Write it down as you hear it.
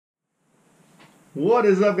What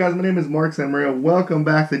is up, guys? My name is Mark Samaria. Welcome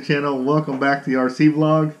back to the channel. Welcome back to the RC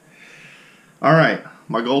vlog. Alright,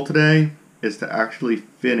 my goal today is to actually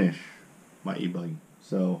finish my e-buggy.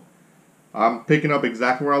 So, I'm picking up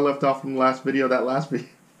exactly where I left off from the last video.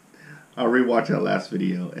 I'll rewatch that last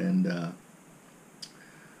video, and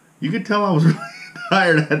you could tell I was really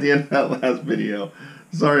tired at the end of that last video.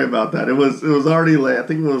 Sorry about that. It was already late. I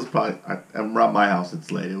think it was probably, I'm around my house,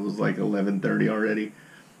 it's late. It was like 11:30 already.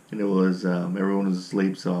 And it was, everyone was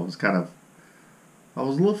asleep, so I was a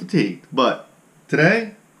little fatigued. But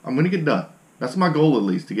today, I'm going to get done. That's my goal, at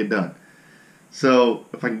least, to get done. So,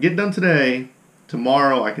 if I can get done today,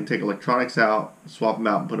 tomorrow I can take electronics out, swap them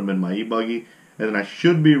out, and put them in my e-buggy. And then I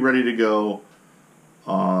should be ready to go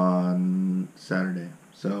on Saturday.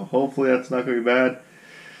 So, hopefully that's not going to be bad.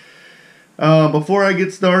 Before I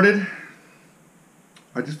get started,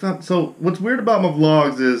 I just found, so what's weird about my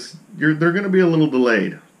vlogs is they're going to be a little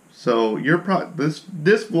delayed. So this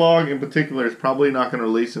vlog in particular is probably not going to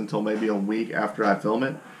release until maybe a week after I film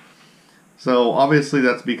it. So obviously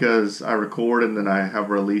that's because I record and then I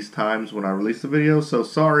have release times when I release the video. So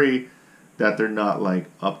sorry that they're not like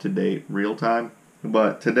up to date real time.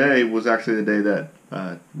 But today was actually the day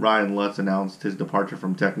that Ryan Lutz announced his departure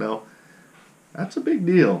from Tekno. That's a big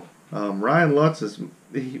deal. Ryan Lutz is,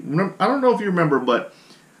 I don't know if you remember, but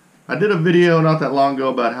I did a video not that long ago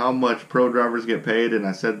about how much pro drivers get paid, and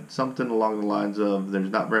I said something along the lines of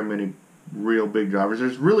there's not very many real big drivers.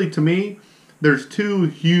 There's really, to me, there's two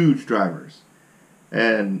huge drivers,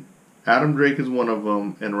 and Adam Drake is one of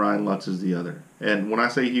them, and Ryan Lutz is the other. And when I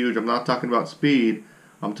say huge, I'm not talking about speed.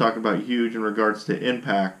 I'm talking about huge in regards to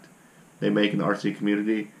impact they make in the RC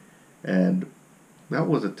community, and that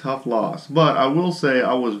was a tough loss. But I will say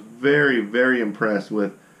I was very, very impressed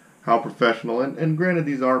with how professional, and granted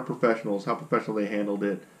these are professionals, how professional they handled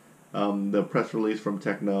it. The press release from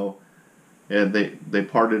Tekno, and they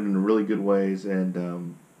parted in really good ways,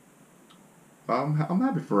 and I'm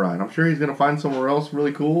happy for Ryan. I'm sure he's going to find somewhere else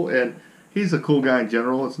really cool, and he's a cool guy in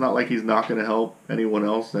general. It's not like he's not going to help anyone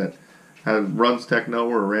else that runs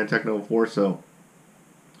Tekno or ran Tekno before, so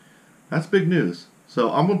that's big news.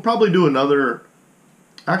 So I'm going to probably do another,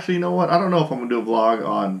 actually, you know what, I don't know if I'm going to do a vlog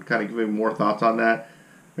on kind of giving more thoughts on that.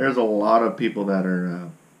 There's a lot of people that are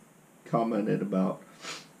commented about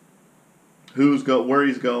where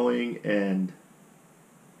he's going and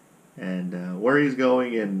where he's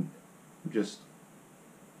going and just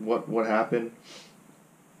what happened.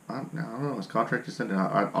 I don't know. His contract just ended.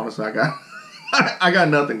 Honestly, I got I got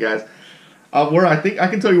nothing, guys. Where I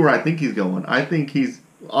can tell you where I think he's going. I think he's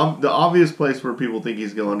the obvious place where people think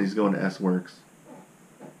he's going. He's going to S-Works.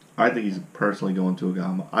 I think he's personally going to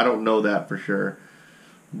Agama. I don't know that for sure.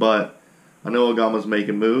 But I know Agama's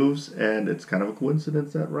making moves, and it's kind of a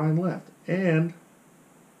coincidence that Ryan left. And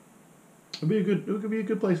it could be a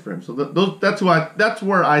good place for him. So that's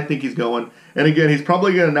where I think he's going. And again, he's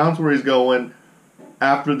probably going to announce where he's going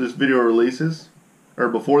after this video releases, or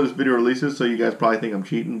before this video releases. So you guys probably think I'm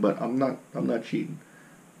cheating, but I'm not cheating.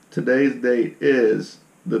 Today's date is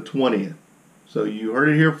the 20th. So you heard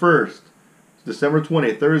it here first. It's December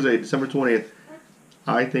 20th, Thursday, December 20th.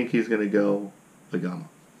 I think he's going to go Agama.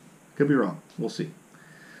 Could be wrong. We'll see.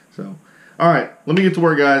 So, alright, let me get to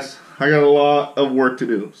work, guys. I got a lot of work to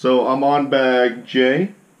do. So, I'm on bag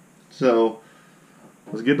J. So,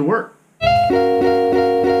 let's get to work.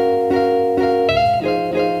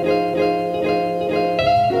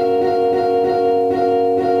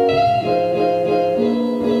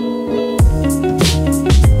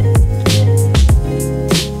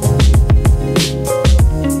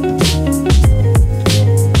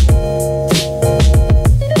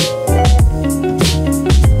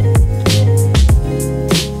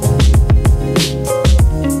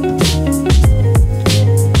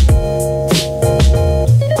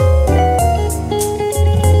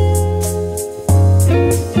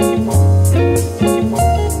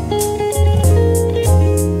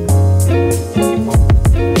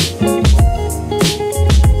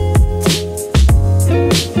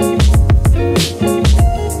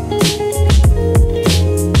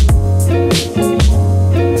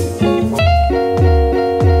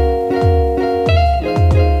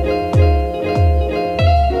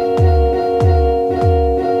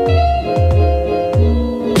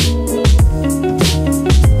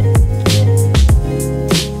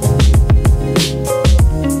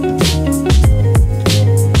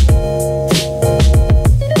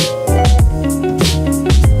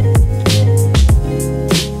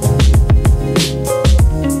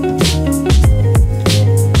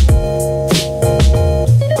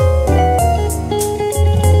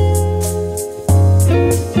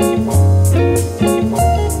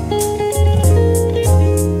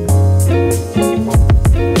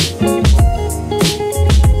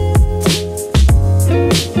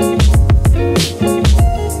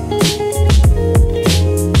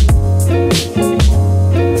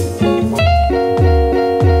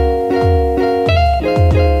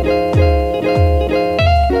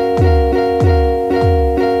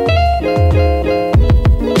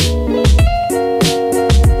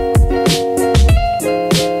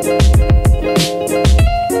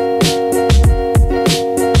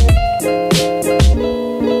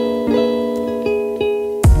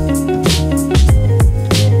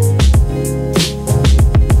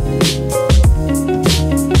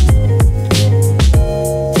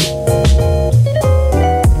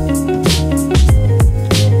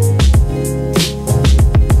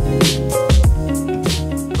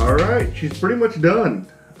 pretty much done.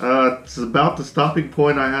 It's about the stopping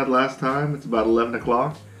point I had last time. It's about 11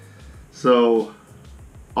 o'clock. So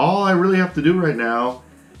all I really have to do right now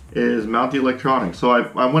is mount the electronics. So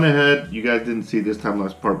I went ahead, you guys didn't see this time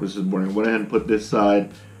last part, this morning. I went ahead and put this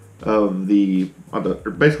side of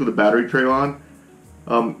basically the battery tray on.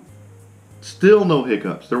 Still no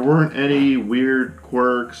hiccups. There weren't any weird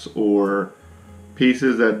quirks or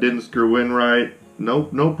pieces that didn't screw in right.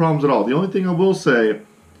 No problems at all. The only thing I will say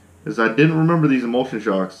is I didn't remember these emulsion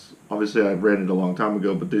shocks. Obviously I ran it a long time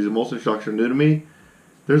ago, but these emulsion shocks are new to me.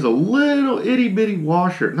 There's a little itty bitty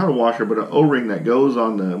washer, not a washer, but an O-ring that goes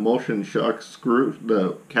on the emulsion shock screw,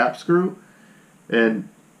 the cap screw, and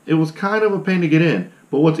it was kind of a pain to get in.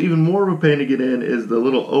 But what's even more of a pain to get in is the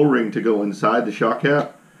little O-ring to go inside the shock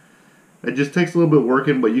cap. It just takes a little bit of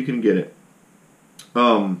working, but you can get it.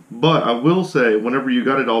 But I will say, whenever you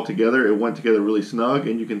got it all together, it went together really snug,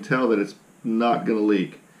 and you can tell that it's not going to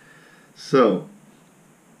leak. So,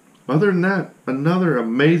 other than that, another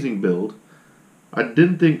amazing build. I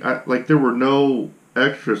didn't think, there were no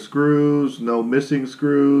extra screws, no missing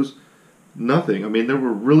screws, nothing. I mean, there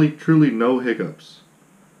were really, truly no hiccups.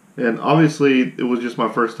 And obviously, it was just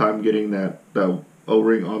my first time getting that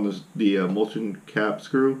O-ring on the emulsion cap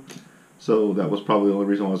screw. So that was probably the only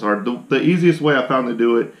reason why it was hard. The easiest way I found to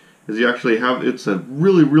do it is you actually have, it's a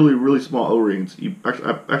really, really, really small O-ring.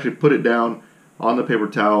 I actually put it down on the paper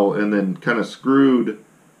towel and then kind of screwed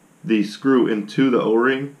the screw into the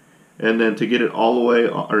O-ring. And then to get it all the way,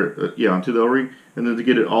 onto the O-ring. And then to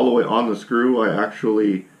get it all the way on the screw, I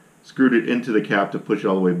actually screwed it into the cap to push it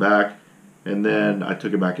all the way back. And then I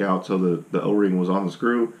took it back out so the O-ring was on the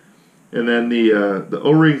screw. And then the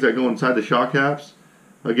O-rings that go inside the shock caps,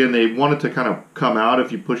 again, they wanted to kind of come out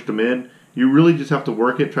if you pushed them in. You really just have to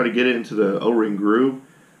work it, try to get it into the O-ring groove,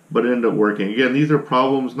 but it ended up working. Again, these are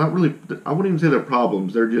problems, not really, I wouldn't even say they're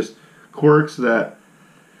problems. They're just quirks that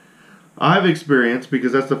I've experienced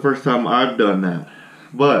because that's the first time I've done that.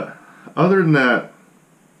 But other than that,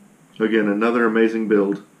 again, another amazing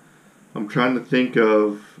build. I'm trying to think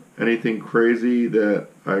of anything crazy that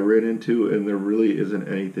I ran into, and there really isn't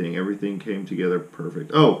anything. Everything came together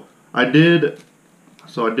perfect. Oh, I did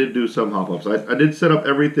do some hop-ups. I did set up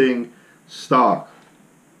everything stock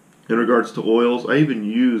in regards to oils. I even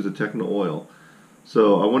used the Tekno oil.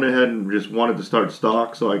 So I went ahead and just wanted to start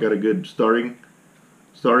stock, so I got a good starting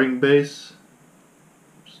base.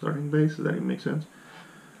 Starting base? Does that even make sense?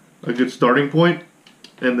 A good starting point.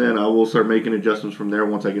 And then I will start making adjustments from there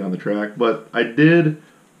once I get on the track. But I did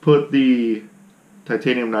put the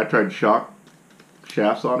titanium nitride shock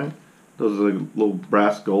shafts on it. Those are like little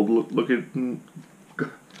brass gold looking.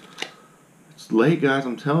 It's late, guys.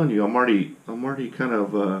 I'm telling you, I'm already kind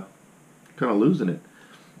of losing it.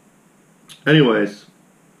 Anyways,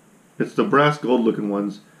 it's the brass gold looking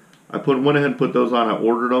ones. I went ahead and put those on. I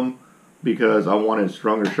ordered them because I wanted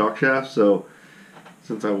stronger shock shafts. So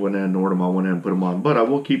since I went ahead and ordered them, I went ahead and put them on. But I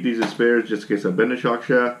will keep these as spares just in case I bend a shock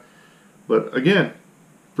shaft. But again,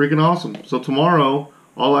 freaking awesome. So tomorrow,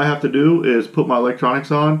 all I have to do is put my electronics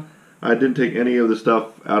on. I didn't take any of the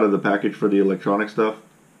stuff out of the package for the electronic stuff.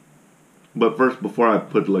 But first, before I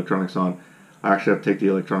put the electronics on, I actually have to take the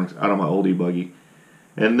electronics out of my oldie buggy.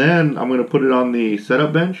 And then I'm going to put it on the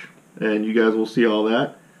setup bench, and you guys will see all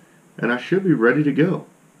that. And I should be ready to go.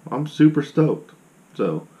 I'm super stoked.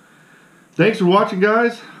 So, thanks for watching,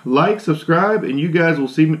 guys. Like, subscribe, and you guys will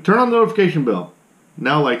see me. Turn on the notification bell.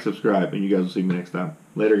 Now like, subscribe, and you guys will see me next time.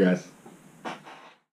 Later, guys.